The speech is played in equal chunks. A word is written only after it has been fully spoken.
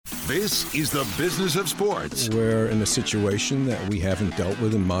This is the business of sports. We're in a situation that we haven't dealt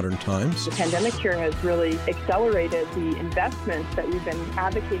with in modern times. The pandemic here has really accelerated the investments that we've been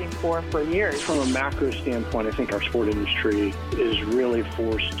advocating for years. From a macro standpoint, I think our sport industry is really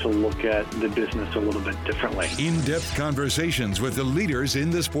forced to look at the business a little bit differently. In-depth conversations with the leaders in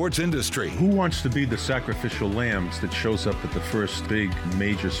the sports industry. Who wants to be the sacrificial lambs that shows up at the first big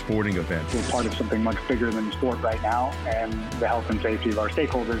major sporting event? We're part of something much bigger than sport right now, and the health and safety of our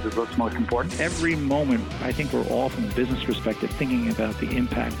stakeholders is what's most important. Every moment, I think we're all, from a business perspective, thinking about the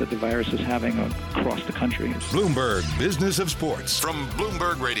impact that the virus is having across the country. Bloomberg Business of Sports from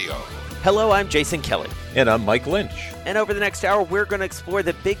Bloomberg Radio. Hello, I'm Jason Kelly. And I'm Mike Lynch. And over the next hour, we're going to explore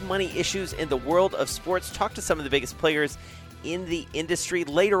the big money issues in the world of sports, talk to some of the biggest players in the industry.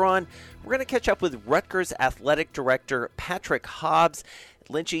 Later on, we're going to catch up with Rutgers athletic director Patrick Hobbs.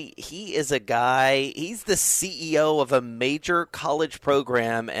 Lynchy, he is a guy, he's the CEO of a major college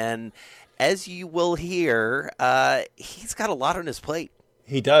program, and as you will hear, he's got a lot on his plate.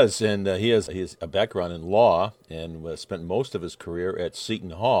 He does, and he has a background in law and spent most of his career at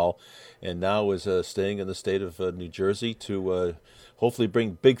Seton Hall, and now is staying in the state of New Jersey to hopefully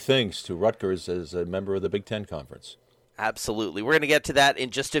bring big things to Rutgers as a member of the Big Ten Conference. Absolutely. We're going to get to that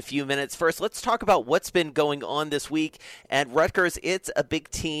in just a few minutes. First, let's talk about what's been going on this week. And Rutgers, it's a big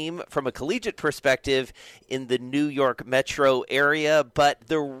team from a collegiate perspective in the New York metro area. But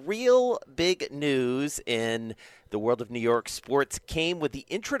the real big news in the world of New York sports came with the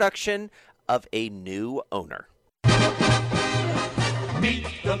introduction of a new owner. Meet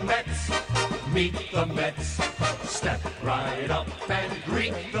the Mets. Meet the Mets. Step right up and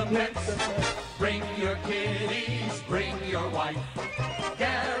greet the Mets. Bring your kiddies, bring your wife.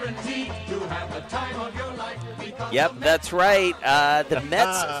 Guaranteed to have the time of your life. Yep, that's right. The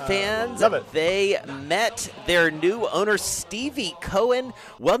Mets fans, they met their new owner, Stevie Cohen,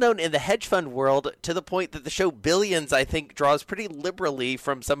 well known in the hedge fund world, to the point that the show Billions, I think, draws pretty liberally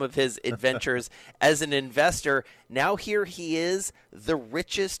from some of his adventures as an investor. Now here he is, the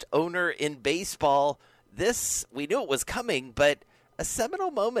richest owner in baseball. This, we knew it was coming, but a seminal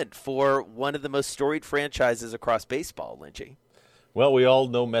moment for one of the most storied franchises across baseball, Lynchy. Well, we all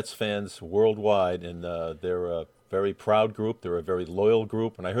know Mets fans worldwide, and they're a very proud group. They're a very loyal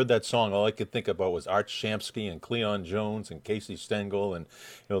group. And I heard that song, all I could think about was Art Shamsky and Cleon Jones and Casey Stengel and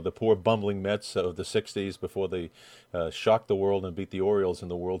the poor bumbling Mets of the 60s before they shocked the world and beat the Orioles in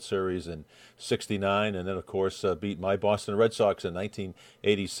the World Series in '69, and then, of course, beat my Boston Red Sox in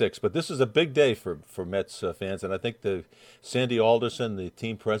 1986. But this is a big day for Mets fans, and I think Sandy Alderson, the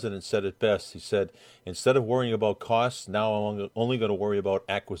team president, said it best. He said, instead of worrying about costs, now I'm only going to worry about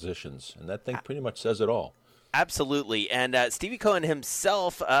acquisitions. And that thing pretty much says it all. Absolutely. And Stevie Cohen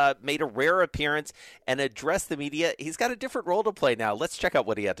himself made a rare appearance and addressed the media. He's got a different role to play now. Let's check out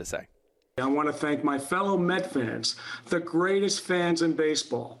what he had to say. I want to thank my fellow Met fans, the greatest fans in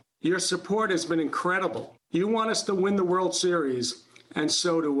baseball. Your support has been incredible. You want us to win the World Series, and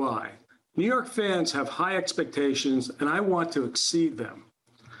so do I. New York fans have high expectations, and I want to exceed them.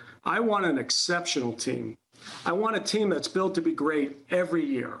 I want an exceptional team. I want a team that's built to be great every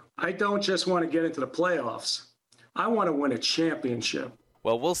year. I don't just want to get into the playoffs. I want to win a championship.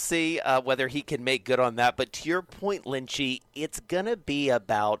 Well, we'll see whether he can make good on that. But to your point, Lynchy, it's going to be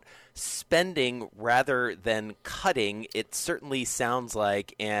about spending rather than cutting. It certainly sounds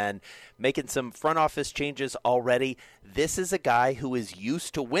like, and making some front office changes already. This is a guy who is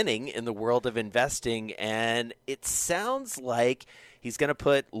used to winning in the world of investing, and it sounds like he's going to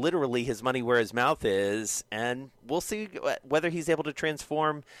put literally his money where his mouth is, and we'll see whether he's able to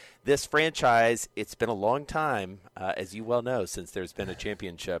transform this franchise. It's been a long time, as you well know, since there's been a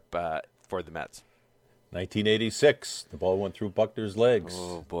championship for the Mets. 1986, the ball went through Buckner's legs.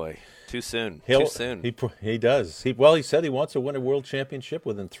 Oh, boy. Too soon. Too soon. He does. He said he wants to win a world championship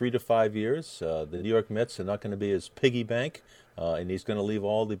within 3 to 5 years. The New York Mets are not going to be his piggy bank, and he's going to leave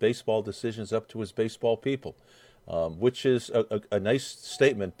all the baseball decisions up to his baseball people. Which is a nice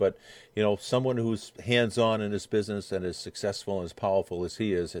statement, but someone who's hands-on in his business and as successful and as powerful as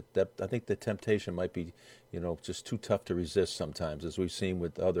he is, I think the temptation might be, just too tough to resist sometimes, as we've seen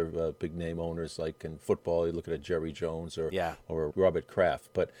with other big-name owners, like in football. You look at Jerry Jones or Robert Kraft.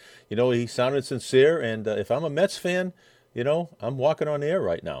 But he sounded sincere, and if I'm a Mets fan, I'm walking on air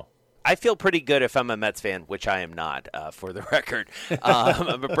right now. I feel pretty good if I'm a Mets fan, which I am not, for the record.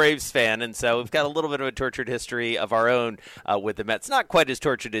 I'm a Braves fan, and so we've got a little bit of a tortured history of our own with the Mets. Not quite as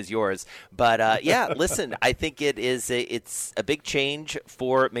tortured as yours, but listen, I think it's a big change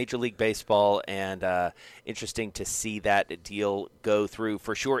for Major League Baseball, and interesting to see that deal go through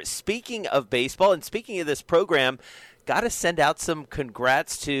for sure. Speaking of baseball and speaking of this program, got to send out some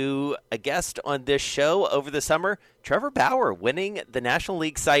congrats to a guest on this show over the summer, Trevor Bauer, winning the National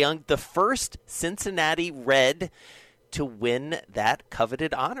League Cy Young, the first Cincinnati Red to win that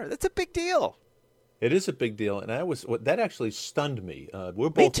coveted honor. That's a big deal. It is a big deal, and that actually stunned me. We're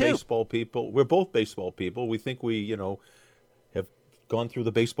both baseball people. We're both baseball people. We think we, have gone through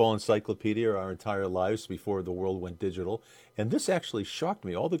the baseball encyclopedia our entire lives before the world went digital, and this actually shocked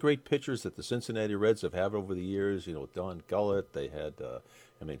me. All the great pitchers that the Cincinnati Reds have had over the years, Don Gullett, they had,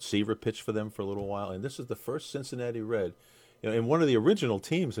 Seaver pitched for them for a little while, and this is the first Cincinnati Red, and one of the original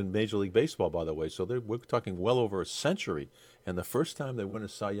teams in Major League Baseball, by the way. So we're talking well over a century. And the first time they win a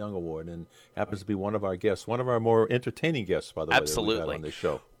Cy Young Award, and happens to be one of our guests, one of our more entertaining guests, by the way, that we've had on this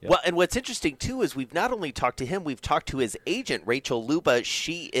show. Yeah. Well, and what's interesting, too, is we've not only talked to him, we've talked to his agent, Rachel Luba.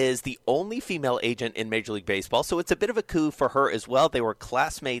 She is the only female agent in Major League Baseball, so it's a bit of a coup for her as well. They were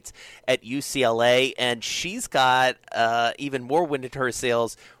classmates at UCLA, and she's got even more wind in her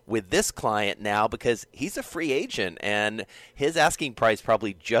sails with this client now because he's a free agent, and his asking price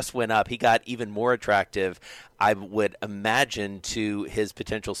probably just went up. He got even more attractive, I would imagine, to his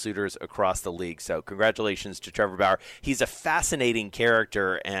potential suitors across the league. So congratulations to Trevor Bauer. He's a fascinating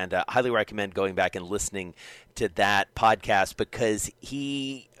character, and highly recommend going back and listening to that podcast because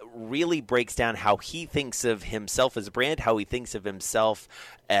he really breaks down how he thinks of himself as a brand, how he thinks of himself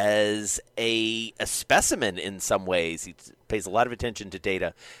as a specimen in some ways. He pays a lot of attention to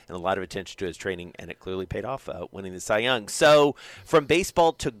data and a lot of attention to his training, and it clearly paid off winning the Cy Young. So from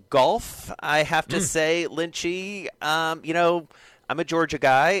baseball to golf, I have to say, Lynchy, I'm a Georgia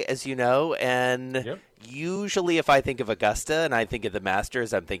guy, as you know, and usually if I think of Augusta and I think of the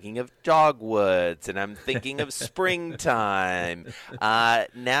Masters, I'm thinking of dogwoods and I'm thinking of springtime.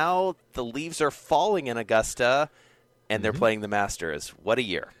 Now the leaves are falling in Augusta and they're playing the Masters. What a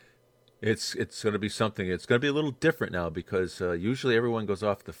year. It's going to be something. It's going to be a little different now because usually everyone goes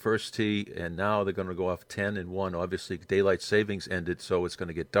off the first tee, and now they're going to go off 10 and 1. Obviously, daylight savings ended, so it's going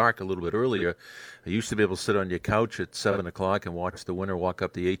to get dark a little bit earlier. I used to be able to sit on your couch at 7 o'clock and watch the winner walk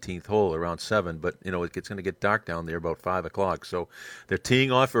up the 18th hole around 7, but it's going to get dark down there about 5 o'clock. So they're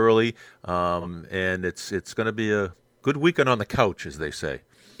teeing off early, and it's going to be a good weekend on the couch, as they say.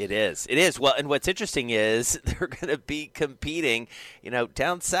 It is. Well, and what's interesting is they're going to be competing.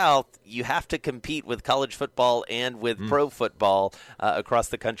 Down south, you have to compete with college football and with pro football across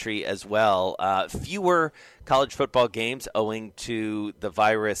the country as well. Fewer college football games owing to the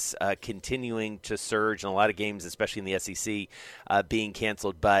virus continuing to surge, and a lot of games, especially in the SEC, being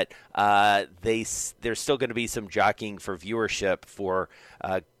canceled. But there's still going to be some jockeying for viewership for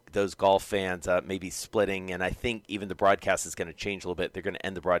those golf fans maybe splitting, and I think even the broadcast is going to change a little bit. They're going to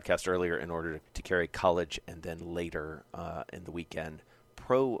end the broadcast earlier in order to carry college, and then later in the weekend,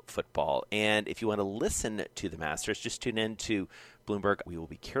 pro football. And if you want to listen to the Masters, just tune in to Bloomberg. We will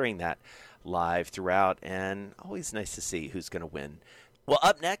be carrying that live throughout, and always nice to see who's going to win. Well,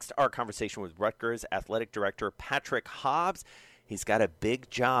 up next, our conversation with Rutgers Athletic Director Patrick Hobbs. He's got a big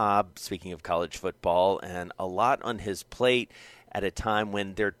job, speaking of college football, and a lot on his plate at a time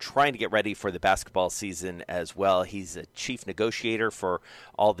when they're trying to get ready for the basketball season as well. He's a chief negotiator for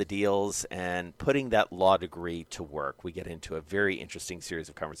all the deals and putting that law degree to work. We get into a very interesting series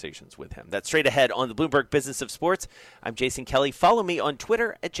of conversations with him. That's straight ahead on the Bloomberg Business of Sports. I'm Jason Kelly. Follow me on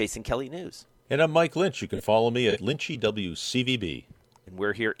Twitter at Jason Kelly News. And I'm Mike Lynch. You can follow me at LynchyWCVB. And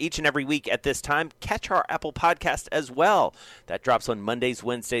we're here each and every week at this time. Catch our Apple podcast as well. That drops on Mondays,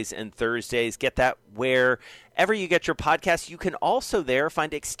 Wednesdays, and Thursdays. Get that wherever you get your podcasts. You can also there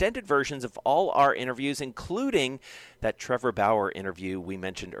find extended versions of all our interviews, including that Trevor Bauer interview we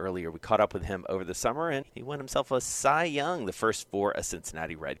mentioned earlier. We caught up with him over the summer, and he won himself a Cy Young, the first for a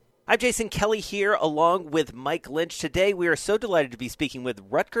Cincinnati Red. I'm Jason Kelly here along with Mike Lynch. Today we are so delighted to be speaking with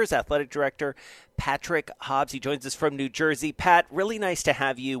Rutgers Athletic Director Patrick Hobbs. He joins us from New Jersey. Pat, really nice to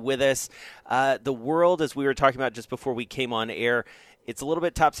have you with us. The world, as we were talking about just before we came on air, it's a little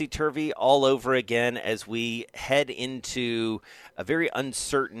bit topsy-turvy all over again as we head into a very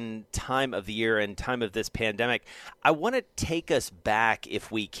uncertain time of the year and time of this pandemic. I want to take us back,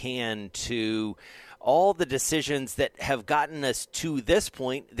 if we can, to all the decisions that have gotten us to this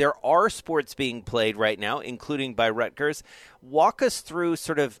point. There are sports being played right now, including by Rutgers. Walk us through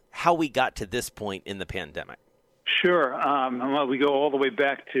sort of how we got to this point in the pandemic. Sure. Well, we go all the way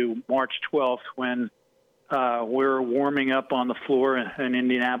back to March 12th when we're warming up on the floor in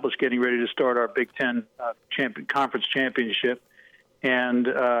Indianapolis, getting ready to start our Big Ten conference championship. And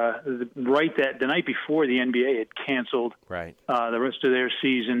the night before, the NBA had canceled the rest of their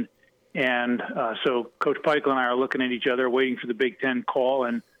season. And so Coach Peichel and I are looking at each other, waiting for the Big Ten call,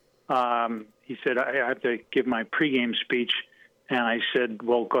 and he said, I have to give my pregame speech. And I said,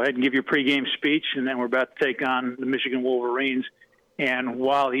 well, go ahead and give your pregame speech, and then we're about to take on the Michigan Wolverines. And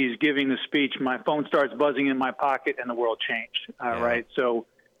while he's giving the speech, my phone starts buzzing in my pocket, and the world changed, right? So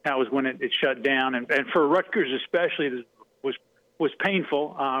that was when it shut down. And for Rutgers especially, it was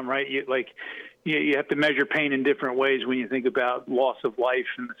painful, right? You have to measure pain in different ways when you think about loss of life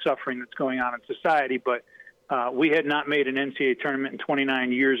and the suffering that's going on in society. But we had not made an NCAA tournament in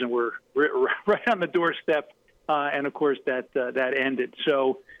 29 years, and we're right on the doorstep. And, of course, that ended.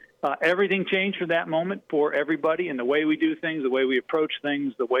 So everything changed from that moment for everybody, and the way we do things, the way we approach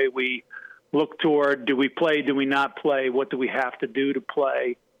things, the way we look toward, do we play, do we not play, what do we have to do to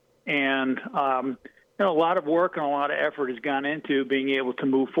play. And a lot of work and a lot of effort has gone into being able to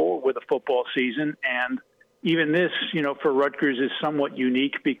move forward with a football season. And even this, for Rutgers is somewhat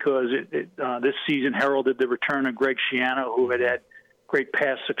unique because this season heralded the return of Greg Schiano, who had great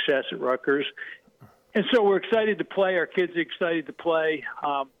past success at Rutgers. And so we're excited to play. Our kids are excited to play,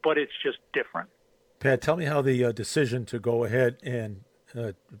 but it's just different. Pat, tell me how the decision to go ahead and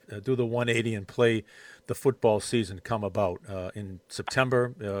do the 180 and play the football season come about. In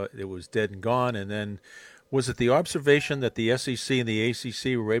September, it was dead and gone. And then was it the observation that the SEC and the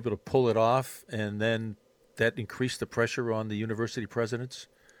ACC were able to pull it off, and then that increased the pressure on the university presidents?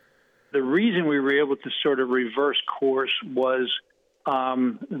 The reason we were able to sort of reverse course was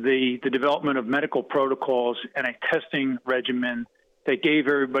the development of medical protocols and a testing regimen that gave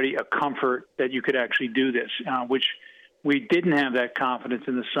everybody a comfort that you could actually do this, which we didn't have that confidence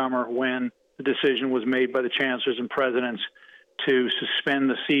in the summer when the decision was made by the chancellors and presidents to suspend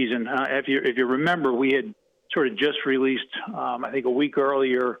the season. If you remember, we had sort of just released, I think a week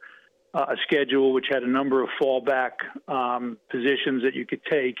earlier, a schedule which had a number of fallback positions that you could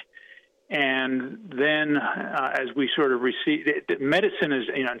take. And then as we sort of received, medicine is,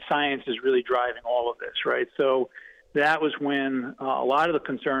 and science is really driving all of this, right? So that was when a lot of the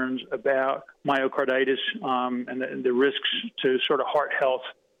concerns about myocarditis and the risks to sort of heart health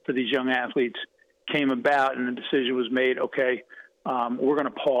for these young athletes came about, and the decision was made, okay, we're going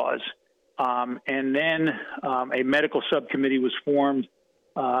to pause. And then a medical subcommittee was formed,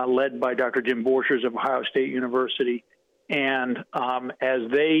 led by Dr. Jim Borchers of Ohio State University. And as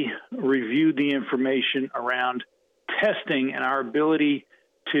they reviewed the information around testing and our ability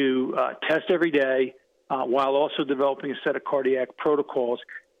to test every day while also developing a set of cardiac protocols,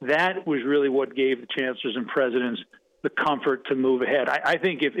 that was really what gave the chancellors and presidents the comfort to move ahead. I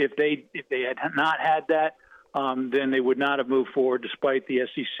think if they had not had that, then they would not have moved forward despite the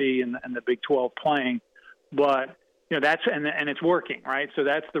SEC and the Big 12 playing. But that's and it's working, right? So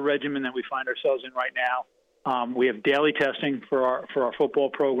that's the regimen that we find ourselves in right now. We have daily testing for our football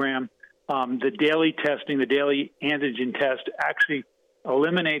program. The daily testing, the daily antigen test, actually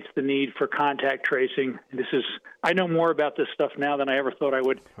eliminates the need for contact tracing. I know more about this stuff now than I ever thought I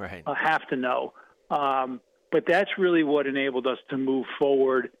would have to know. But that's really what enabled us to move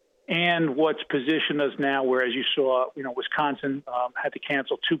forward, and what's positioned us now. Where, as you saw, Wisconsin had to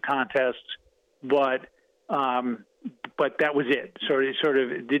cancel 2 contests, but that was it. So it sort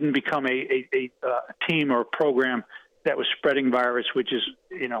of didn't become a team or a program that was spreading virus, which is,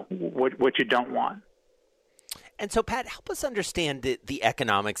 what you don't want. And so, Pat, help us understand the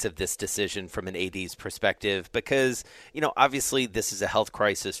economics of this decision from an AD's perspective, because, obviously this is a health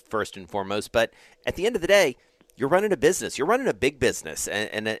crisis first and foremost, but at the end of the day, you're running a business. You're running a big business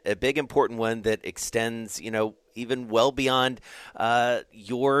and a big, important one that extends, even well beyond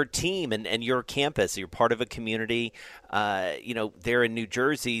your team and your campus. You're part of a community, there in New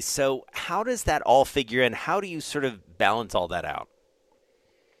Jersey. So how does that all figure in? How do you sort of balance all that out?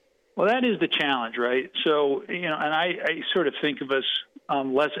 Well, that is the challenge, right? So, and I sort of think of us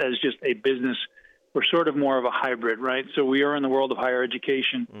less as just a business. We're sort of more of a hybrid, right? So we are in the world of higher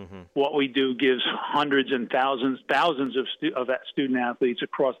education. Mm-hmm. What we do gives hundreds and thousands of student athletes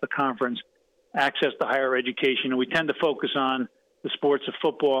across the conference access to higher education. And we tend to focus on the sports of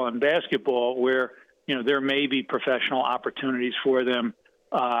football and basketball, where, there may be professional opportunities for them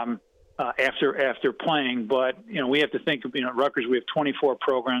after playing. But, we have to think of, at Rutgers, we have 24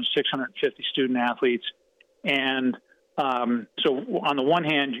 programs, 650 student athletes. And so on the one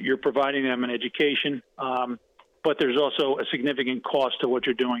hand, you're providing them an education, but there's also a significant cost to what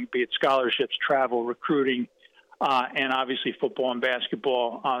you're doing, be it scholarships, travel, recruiting, and obviously football and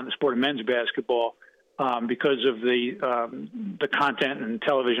basketball, the sport of men's basketball, because of the content and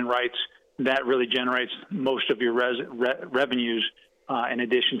television rights. That really generates most of your revenues, in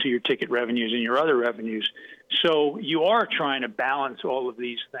addition to your ticket revenues and your other revenues. So you are trying to balance all of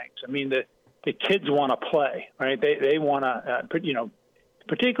these things. I mean, the kids want to play, right? They want to,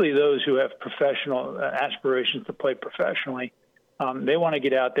 particularly those who have professional aspirations to play professionally. They want to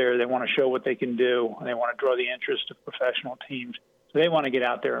get out there. They want to show what they can do, and they want to draw the interest of professional teams. So they want to get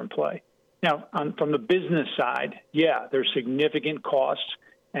out there and play. Now, from the business side, yeah, there's significant costs,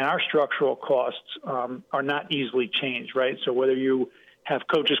 and our structural costs are not easily changed, right? So whether you have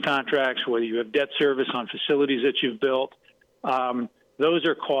coaches' contracts, whether you have debt service on facilities that you've built, those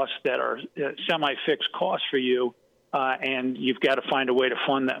are costs that are semi-fixed costs for you, and you've got to find a way to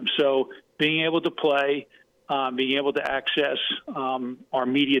fund them. So being able to play, being able to access our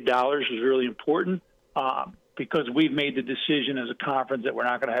media dollars is really important because we've made the decision as a conference that we're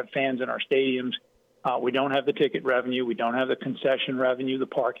not going to have fans in our stadiums. We don't have the ticket revenue. We don't have the concession revenue, the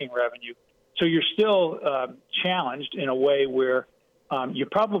parking revenue. So you're still challenged in a way where you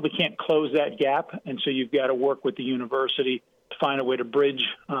probably can't close that gap, and so you've got to work with the university to find a way to bridge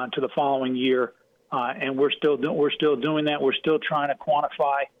to the following year. And we're still doing that. We're still trying to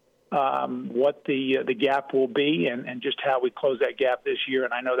quantify what the gap will be and just how we close that gap this year.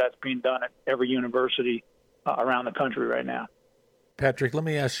 And I know that's being done at every university around the country right now. Patrick, let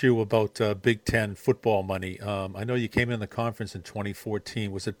me ask you about Big Ten football money. I know you came in the conference in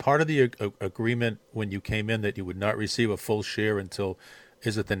 2014. Was it part of the agreement when you came in that you would not receive a full share until,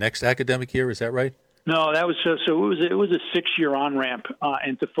 is it the next academic year? Is that right? No, that was so it was a 6-year on-ramp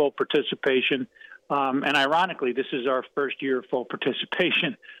into full participation. And ironically, this is our first year of full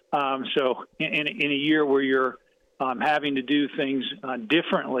participation. So in a year where you're having to do things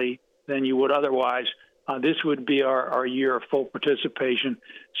differently than you would otherwise, this would be our year of full participation.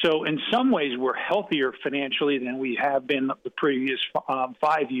 So in some ways, we're healthier financially than we have been the previous 5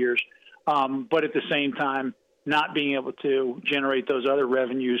 years. But at the same time, not being able to generate those other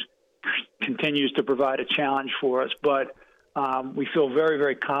revenues continues to provide a challenge for us. But we feel very,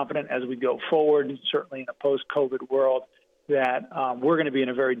 very confident as we go forward, certainly in a post-COVID world, that we're going to be in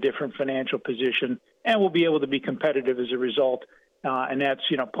a very different financial position, and we'll be able to be competitive as a result. And that's,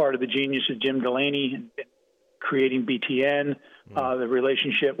 part of the genius of Jim Delaney and creating BTN, the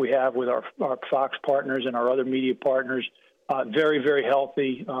relationship we have with our Fox partners and our other media partners, very, very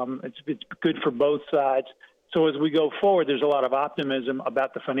healthy. It's good for both sides. So as we go forward, there's a lot of optimism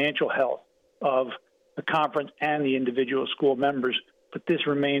about the financial health of the conference and the individual school members. But this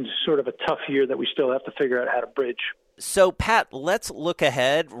remains sort of a tough year that we still have to figure out how to bridge. So, Pat, let's look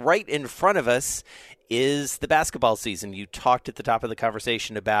ahead. Right in front of us is the basketball season. You talked at the top of the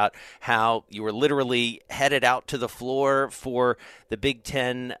conversation about how you were literally headed out to the floor for the Big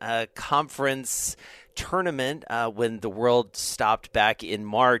Ten conference tournament when the world stopped back in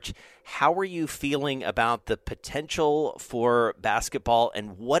March. How are you feeling about the potential for basketball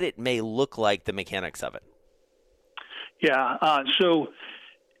and what it may look like, the mechanics of it? Yeah, so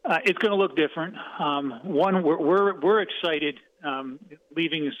it's going to look different. One, we're excited,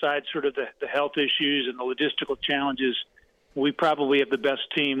 leaving aside sort of the health issues and the logistical challenges. We probably have the best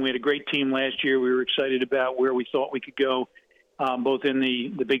team. We had a great team last year. We were excited about where we thought we could go, both in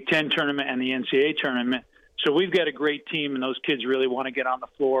the Big Ten tournament and the NCAA tournament. So we've got a great team, and those kids really want to get on the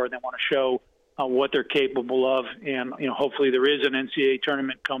floor. They want to show what they're capable of. And, hopefully there is an NCAA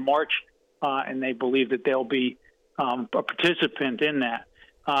tournament come March, and they believe that they'll be a participant in that.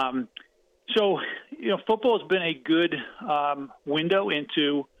 So, football has been a good window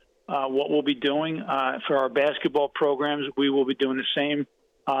into what we'll be doing for our basketball programs. We will be doing the same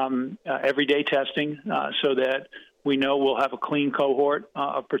everyday testing so that we know we'll have a clean cohort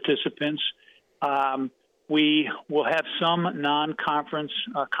of participants. We will have some non-conference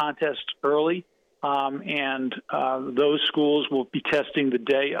contests early, and those schools will be testing the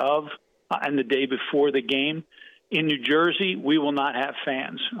day of and the day before the game. In New Jersey, we will not have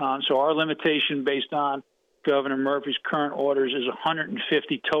fans. So our limitation based on Governor Murphy's current orders is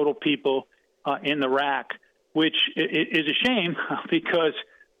 150 total people in the rack, which is a shame because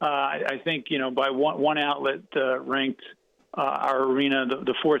I think, by one outlet ranked our arena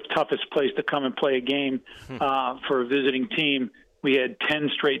the fourth toughest place to come and play a game for a visiting team. We had 10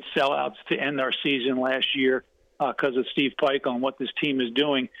 straight sellouts to end our season last year because of Steve Pike on what this team is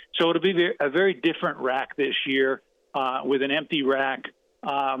doing. So it'll be a very different rack this year with an empty rack.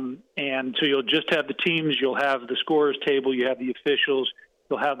 And so you'll just have the teams, you'll have the scorers table, you have the officials,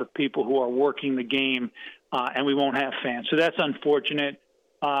 you'll have the people who are working the game, and we won't have fans. So that's unfortunate.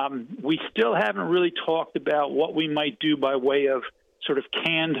 We still haven't really talked about what we might do by way of sort of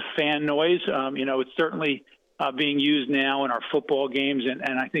canned fan noise. It's certainly being used now in our football games,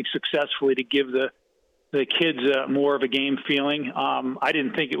 and I think successfully to give the kids more of a game feeling. I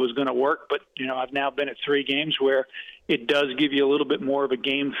didn't think it was going to work, but, I've now been at 3 games where it does give you a little bit more of a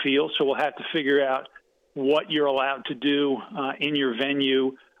game feel. So we'll have to figure out what you're allowed to do in your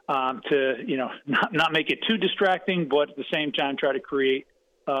venue to not make it too distracting, but at the same time try to create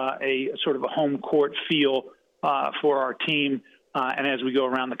a sort of a home court feel for our team and as we go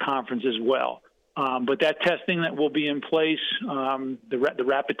around the conference as well. But that testing that will be in place, the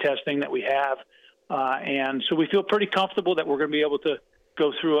rapid testing that we have, and so we feel pretty comfortable that we're going to be able to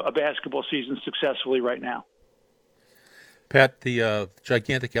go through a basketball season successfully right now. Pat, the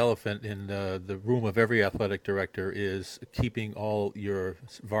gigantic elephant in the room of every athletic director is keeping all your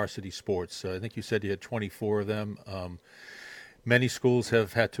varsity sports. I think you said you had 24 of them. Many schools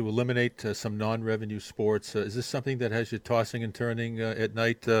have had to eliminate some non-revenue sports. Is this something that has you tossing and turning at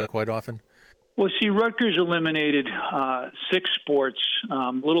night quite often? Well, see, Rutgers eliminated 6 sports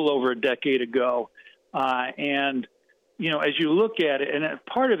a little over a decade ago. And, as you look at it, and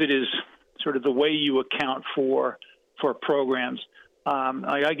part of it is sort of the way you account for programs.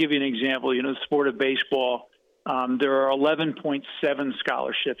 I'll give you an example. The sport of baseball, there are 11.7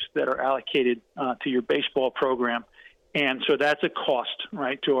 scholarships that are allocated to your baseball program. And so that's a cost,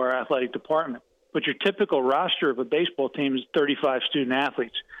 right, to our athletic department. But your typical roster of a baseball team is 35 student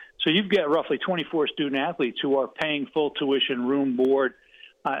athletes. So you've got roughly 24 student athletes who are paying full tuition, room, board,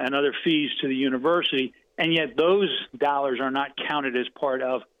 and other fees to the university, and yet those dollars are not counted as part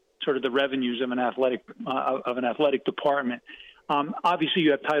of sort of the revenues of an athletic department. Obviously,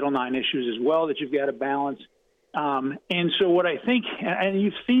 you have Title IX issues as well that you've got to balance. And so what I think, and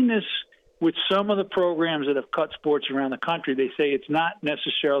you've seen this with some of the programs that have cut sports around the country, they say it's not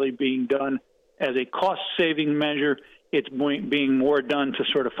necessarily being done as a cost-saving measure. It's being more done to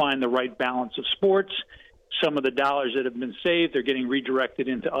sort of find the right balance of sports. Some of the dollars that have been saved are getting redirected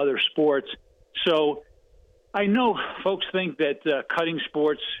into other sports. So I know folks think that cutting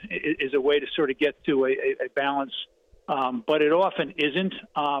sports is a way to sort of get to a balance, but it often isn't.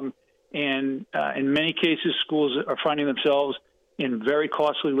 And in many cases, schools are finding themselves in very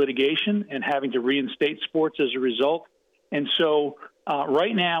costly litigation and having to reinstate sports as a result. And so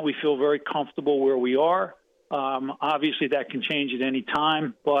right now we feel very comfortable where we are. Obviously, that can change at any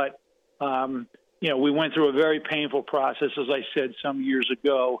time, but we went through a very painful process, as I said, some years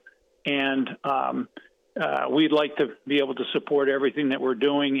ago, and we'd like to be able to support everything that we're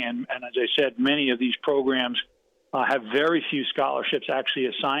doing. And as I said, many of these programs have very few scholarships actually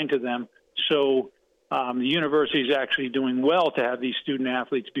assigned to them. So the university is actually doing well to have these student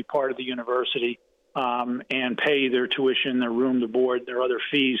athletes be part of the university and pay their tuition, their room, the board, their other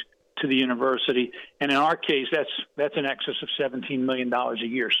fees to the university. And in our case, that's in excess of $17 million a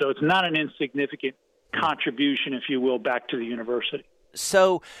year. So it's not an insignificant contribution, if you will, back to the university.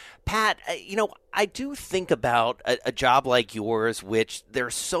 So, Pat, I do think about a job like yours, which there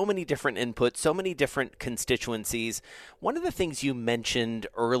are so many different inputs, so many different constituencies. One of the things you mentioned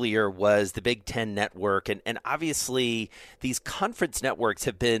earlier was the Big Ten network, and obviously these conference networks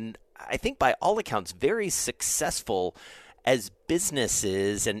have been, I think by all accounts, very successful as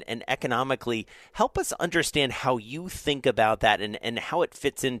businesses and economically. Help us understand how you think about that and how it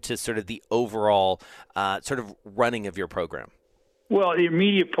fits into sort of the overall sort of running of your program. Well, the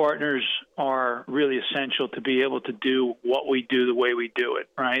media partners are really essential to be able to do what we do the way we do it,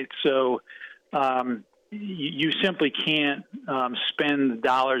 right? So you simply can't spend the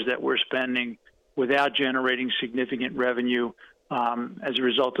dollars that we're spending without generating significant revenue as a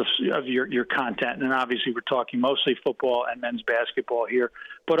result of your content. And obviously we're talking mostly football and men's basketball here,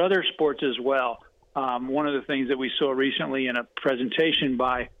 but other sports as well. One of the things that we saw recently in a presentation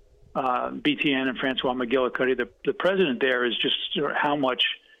by BTN and Francois McGillicuddy, the president there, is just sort of how much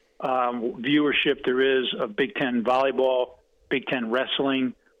viewership there is of Big Ten volleyball, Big Ten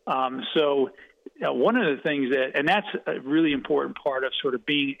wrestling. So one of the things and that's a really important part of sort of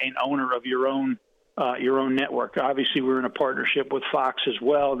being an owner of your own network. Obviously, we're in a partnership with Fox as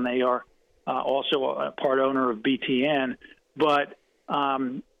well, and they are also a part owner of BTN. But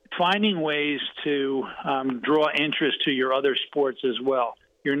finding ways to draw interest to your other sports as well.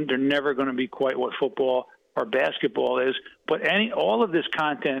 They're never going to be quite what football or basketball is, but all of this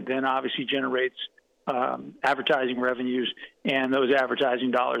content then obviously generates advertising revenues, and those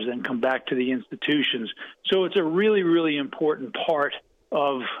advertising dollars then come back to the institutions. So it's a really, really important part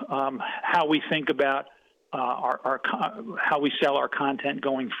of how we think about how we sell our content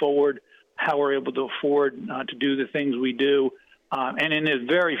going forward, how we're able to afford to do the things we do. And in a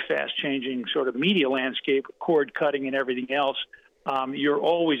very fast-changing sort of media landscape, cord cutting and everything else, you're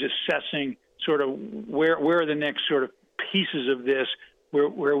always assessing sort of where are the next sort of pieces of this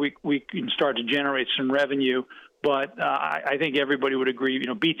where we can start to generate some revenue. But I think everybody would agree,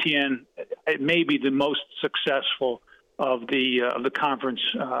 BTN, it may be the most successful of the conference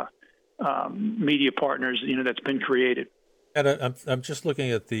media partners, that's been created. And I'm just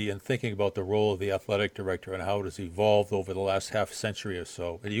looking at and thinking about the role of the athletic director and how it has evolved over the last half century or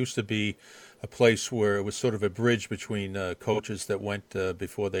so. It used to be a place where it was sort of a bridge between coaches that went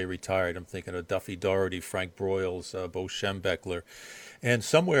before they retired. I'm thinking of Duffy Doherty, Frank Broyles, Bo Schembechler. And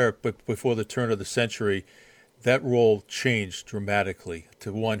somewhere before the turn of the century, that role changed dramatically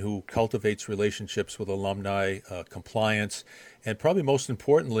to one who cultivates relationships with alumni, compliance, and probably most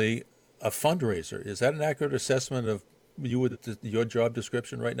importantly, a fundraiser. Is that an accurate assessment of your job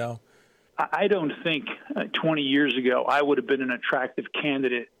description right now? I don't think 20 years ago I would have been an attractive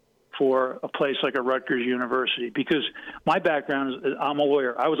candidate for a place like a Rutgers University, because my background is I'm a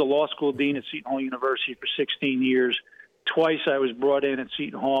lawyer. I was a law school dean at Seton Hall University for 16 years. Twice I was brought in at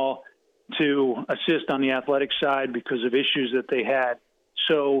Seton Hall to assist on the athletic side because of issues that they had.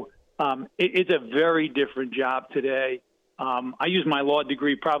 So it's a very different job today. I use my law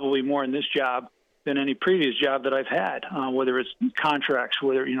degree probably more in this job than any previous job that I've had, whether it's contracts,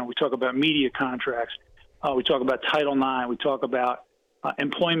 whether, we talk about media contracts, we talk about Title IX, we talk about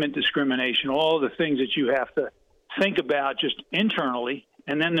employment discrimination, all the things that you have to think about just internally.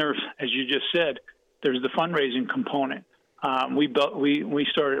 And then there's, as you just said, there's the fundraising component. We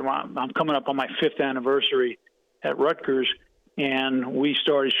started, I'm coming up on my 5th anniversary at Rutgers, and we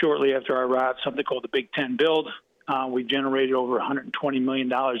started shortly after I arrived something called the Big Ten Build. We generated over $120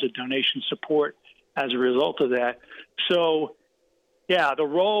 million of donation support as a result of that. So, yeah, the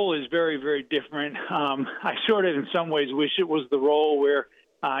role is very, very different. I sort of, in some ways, wish it was the role where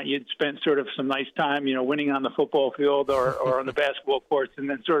you'd spent sort of some nice time, winning on the football field or on the basketball courts, and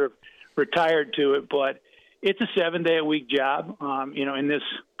then sort of retired to it. But it's a 7-day-a-week job. In this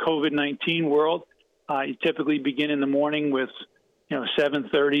COVID-19 world, you typically begin in the morning with,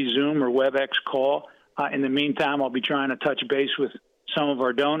 7:30 Zoom or WebEx call. In the meantime, I'll be trying to touch base with some of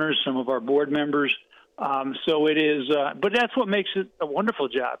our donors, some of our board members. So it is, but that's what makes it a wonderful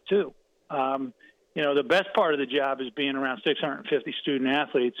job too. The best part of the job is being around 650 student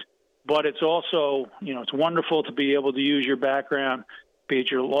athletes, but it's also, it's wonderful to be able to use your background, be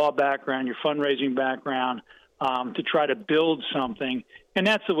it your law background, your fundraising background, to try to build something. And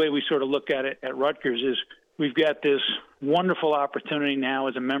that's the way we sort of look at it at Rutgers is we've got this wonderful opportunity now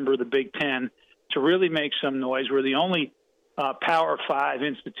as a member of the Big Ten to really make some noise. We're the only Power 5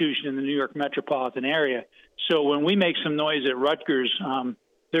 institution in the New York metropolitan area. So when we make some noise at Rutgers,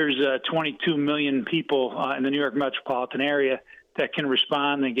 there's 22 million people in the New York metropolitan area that can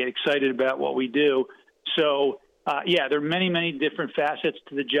respond and get excited about what we do. So, there are many, many different facets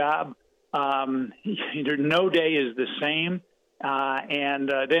to the job. No day is the same. And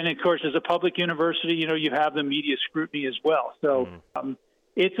then, of course, as a public university, you have the media scrutiny as well. So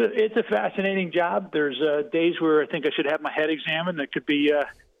it's a fascinating job. There's days where I think I should have my head examined. That could be,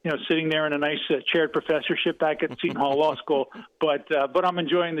 sitting there in a nice chaired professorship back at Seton Hall Law School. But I'm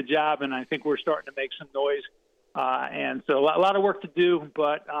enjoying the job, and I think we're starting to make some noise. And so a lot of work to do,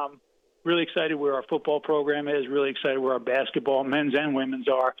 but really excited where our football program is, really excited where our basketball, men's and women's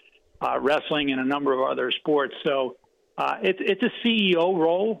are, wrestling and a number of other sports. So it's a CEO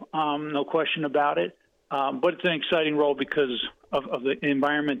role, no question about it. But it's an exciting role because of the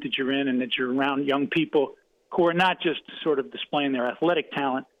environment that you're in and that you're around young people who are not just sort of displaying their athletic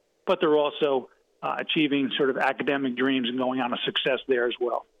talent, but they're also achieving sort of academic dreams and going on a success there as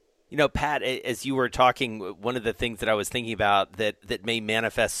well. Pat, as you were talking, one of the things that I was thinking about that may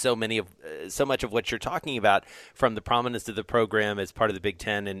manifest so much of what you're talking about from the prominence of the program as part of the Big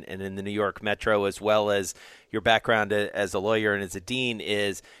Ten and in the New York Metro, as well as your background as a lawyer and as a dean,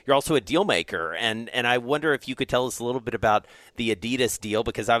 is you're also a deal maker. And I wonder if you could tell us a little bit about the Adidas deal,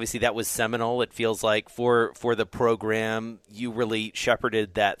 because obviously that was seminal. It feels like for the program, you really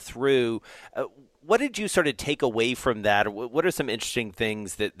shepherded that through. What did you sort of take away from that? What are some interesting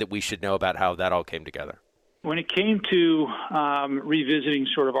things that we should know about how that all came together? When it came to revisiting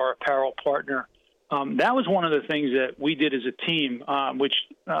sort of our apparel partner, that was one of the things that we did as a team, which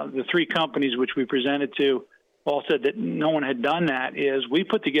the 3 companies which we presented to all said that no one had done that, is we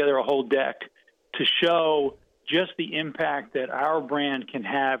put together a whole deck to show just the impact that our brand can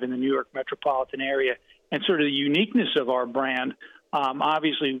have in the New York metropolitan area and sort of the uniqueness of our brand.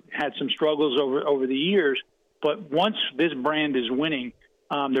 Obviously had some struggles over the years, but once this brand is winning,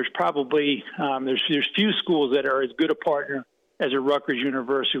 there's probably there's few schools that are as good a partner as a Rutgers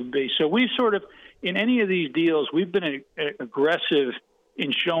University would be. So we've sort of, in any of these deals, we've been aggressive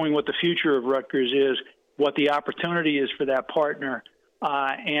in showing what the future of Rutgers is, what the opportunity is for that partner,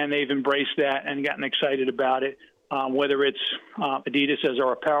 and they've embraced that and gotten excited about it, whether it's Adidas as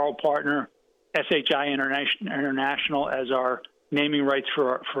our apparel partner, SHI International as our naming rights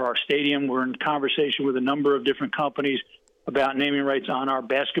for our stadium. We're in conversation with a number of different companies about naming rights on our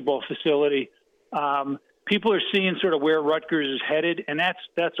basketball facility. People are seeing sort of where Rutgers is headed, and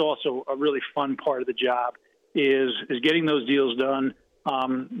that's also a really fun part of the job is getting those deals done.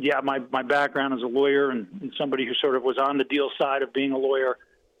 My background as a lawyer and somebody who sort of was on the deal side of being a lawyer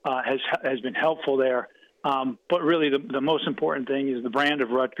has been helpful there. But really the most important thing is the brand of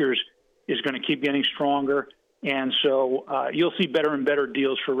Rutgers is going to keep getting stronger. And so you'll see better and better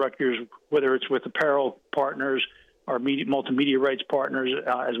deals for Rutgers, whether it's with apparel partners or multimedia rights partners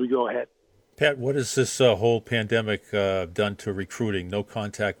as we go ahead. Pat, what has this whole pandemic done to recruiting? No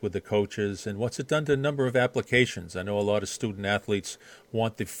contact with the coaches, and what's it done to a number of applications? I know a lot of student athletes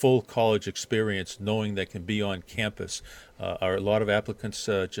want the full college experience, knowing they can be on campus. Are a lot of applicants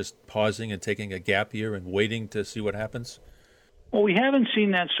just pausing and taking a gap year and waiting to see what happens? Well, we haven't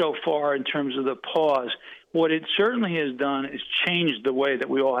seen that so far in terms of the pause. What it certainly has done is changed the way that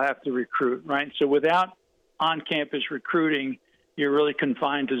we all have to recruit, right? So without on-campus recruiting, you're really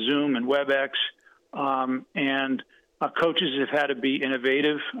confined to Zoom and WebEx, and coaches have had to be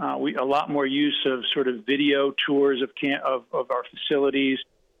innovative. A lot more use of sort of video tours of our facilities,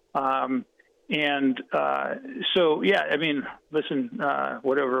 so yeah. I mean, listen,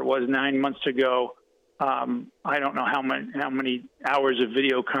 whatever it was 9 months ago, I don't know how many hours of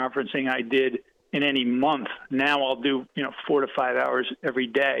video conferencing I did in any month. Now I'll do 4 to 5 hours every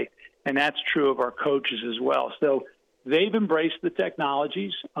day, and that's true of our coaches as well. So they've embraced the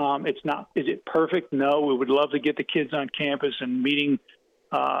technologies. Is it perfect? No. We would love to get the kids on campus and meeting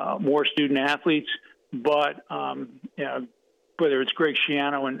more student athletes. But whether it's Greg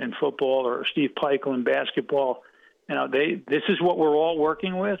Schiano in football or Steve Peichel in basketball, this is what we're all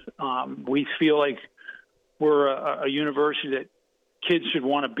working with. We feel like we're a university that kids should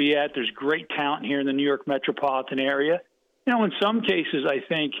want to be at. There's great talent here in the New York metropolitan area. In some cases, I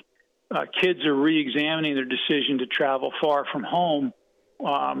think kids are re-examining their decision to travel far from home.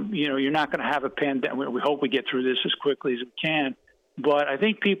 You're not going to have a pandemic. We hope we get through this as quickly as we can. But I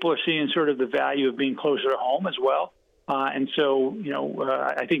think people are seeing sort of the value of being closer to home as well. And so,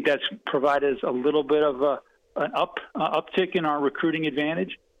 I think that's provided us a little bit of an uptick in our recruiting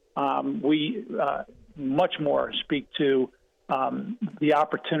advantage. We much more speak to the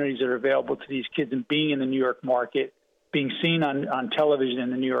opportunities that are available to these kids and being in the New York market, being seen on television in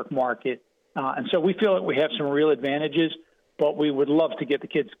the New York market. And so we feel that we have some real advantages, but we would love to get the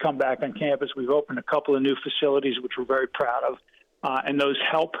kids to come back on campus. We've opened a couple of new facilities, which we're very proud of, and those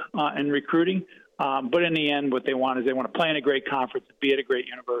help in recruiting. But in the end, what they want is they want to play in a great conference, be at a great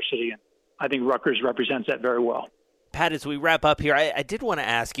university, and I think Rutgers represents that very well. Pat, as we wrap up here, I did want to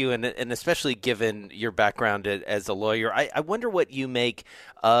ask you, and especially given your background as a lawyer, I wonder what you make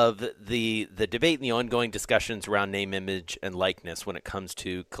of the debate and the ongoing discussions around name, image, and likeness when it comes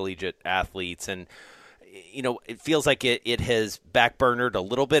to collegiate athletes. And, it feels like it has backburnered a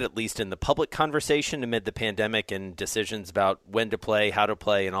little bit, at least in the public conversation amid the pandemic and decisions about when to play, how to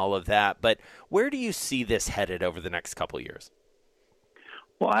play, and all of that. But where do you see this headed over the next couple of years?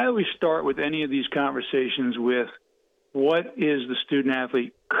 Well, I always start with any of these conversations with, what is the student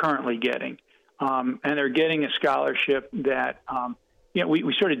athlete currently getting? And they're getting a scholarship that,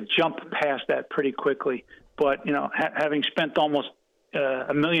 we sort of jump past that pretty quickly. But, having spent almost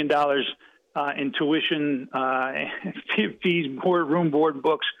 $1 million in tuition, fees, room, board,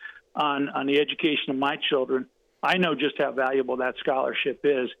 books on the education of my children, I know just how valuable that scholarship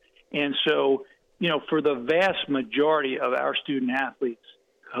is. And so, for the vast majority of our student athletes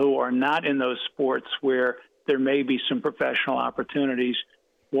who are not in those sports where there may be some professional opportunities,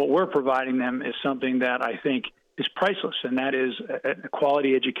 what we're providing them is something that I think is priceless, and that is a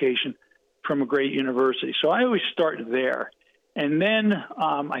quality education from a great university. So I always start there. And then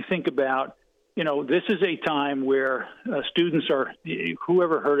I think about, this is a time where students are,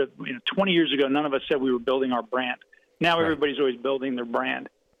 whoever heard of, 20 years ago, none of us said we were building our brand. Now everybody's always building their brand.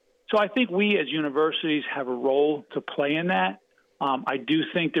 So I think we as universities have a role to play in that. I do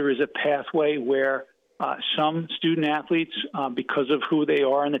think there is a pathway where some student athletes, because of who they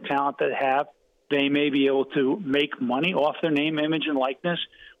are and the talent they have, they may be able to make money off their name, image, and likeness,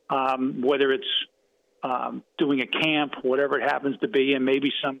 whether it's doing a camp, whatever it happens to be, and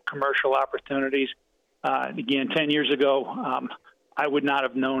maybe some commercial opportunities. Again, 10 years ago, I would not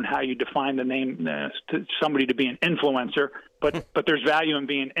have known how you define the name to somebody to be an influencer, but there's value in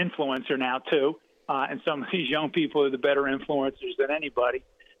being an influencer now, too. And some of these young people are the better influencers than anybody.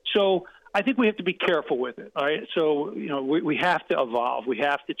 So I think we have to be careful with it. All right. So, we have to evolve. We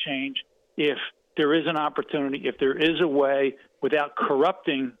have to change. If there is an opportunity, if there is a way without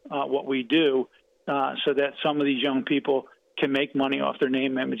corrupting what we do, so that some of these young people can make money off their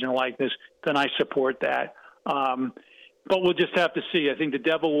name, image, and likeness, then I support that. But we'll just have to see. I think the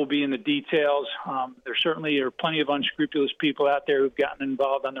devil will be in the details. There certainly are plenty of unscrupulous people out there who've gotten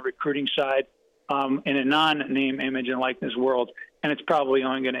involved on the recruiting side in a non-name, image, and likeness world, and it's probably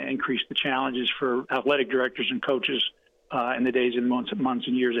only going to increase the challenges for athletic directors and coaches in the days and months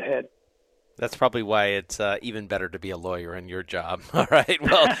and years ahead. That's probably why it's even better to be a lawyer in your job. All right.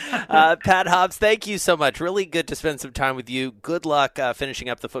 Well, Pat Hobbs, thank you so much. Really good to spend some time with you. Good luck finishing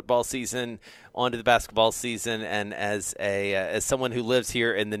up the football season, onto the basketball season. And as someone who lives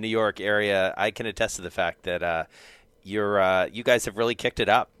here in the New York area, I can attest to the fact that you guys have really kicked it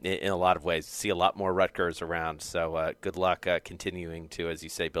up in a lot of ways. See a lot more Rutgers around. So good luck continuing to, as you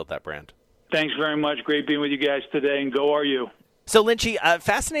say, build that brand. Thanks very much. Great being with you guys today, and go RU. So, Lynchy,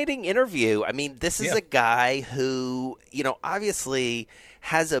 fascinating interview. I mean, this is a guy who, obviously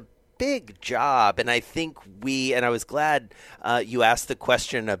has a big job. And I think I was glad you asked the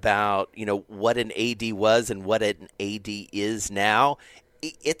question about, what an AD was and what an AD is now.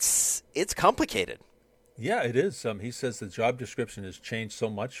 It's complicated. Yeah, it is. He says the job description has changed so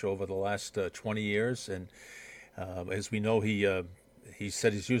much over the last 20 years. And as we know, he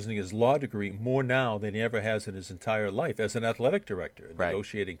said he's using his law degree more now than he ever has in his entire life as an athletic director,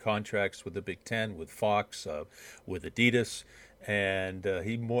 negotiating contracts with the Big Ten, with Fox, with Adidas. And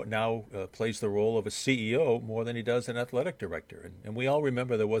he now plays the role of a CEO more than he does an athletic director. And we all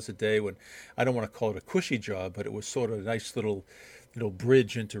remember there was a day when, I don't want to call it a cushy job, but it was sort of a nice little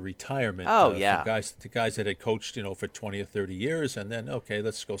bridge into retirement. Oh, yeah. The guys that had coached, for 20 or 30 years, and then, okay,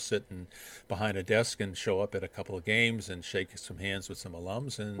 let's go sit behind a desk and show up at a couple of games and shake some hands with some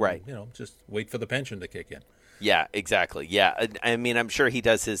alums and, just wait for the pension to kick in. Yeah, exactly. Yeah, I mean, I'm sure he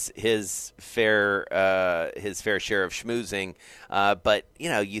does his fair share of schmoozing, but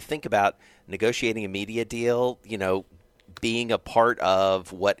you think about negotiating a media deal, being a part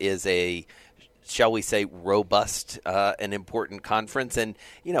of what is a, shall we say, robust and important conference. And,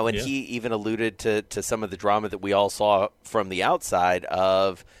 he even alluded to some of the drama that we all saw from the outside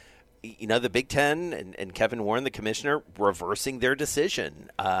of, the Big Ten and Kevin Warren, the commissioner, reversing their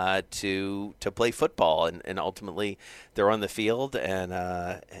decision to play football. And ultimately they're on the field. And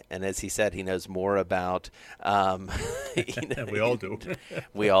as he said, he knows more about we all do.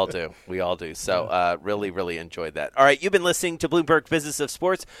 We all do. So really, really enjoyed that. All right, you've been listening to Bloomberg Business of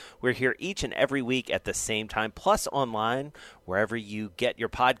Sports. We're here each and every week at the same time, plus online, wherever you get your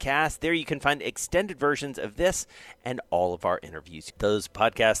podcasts. There you can find extended versions of this and all of our interviews. Those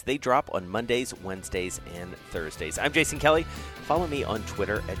podcasts, they drop on Mondays, Wednesdays, and Thursdays. I'm Jason Kelly. Follow me on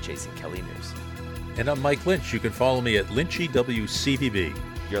Twitter at Jason Kelly News. And I'm Mike Lynch. You can follow me at LynchyWCVB.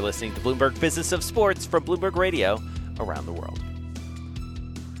 You're listening to Bloomberg Business of Sports from Bloomberg Radio around the world.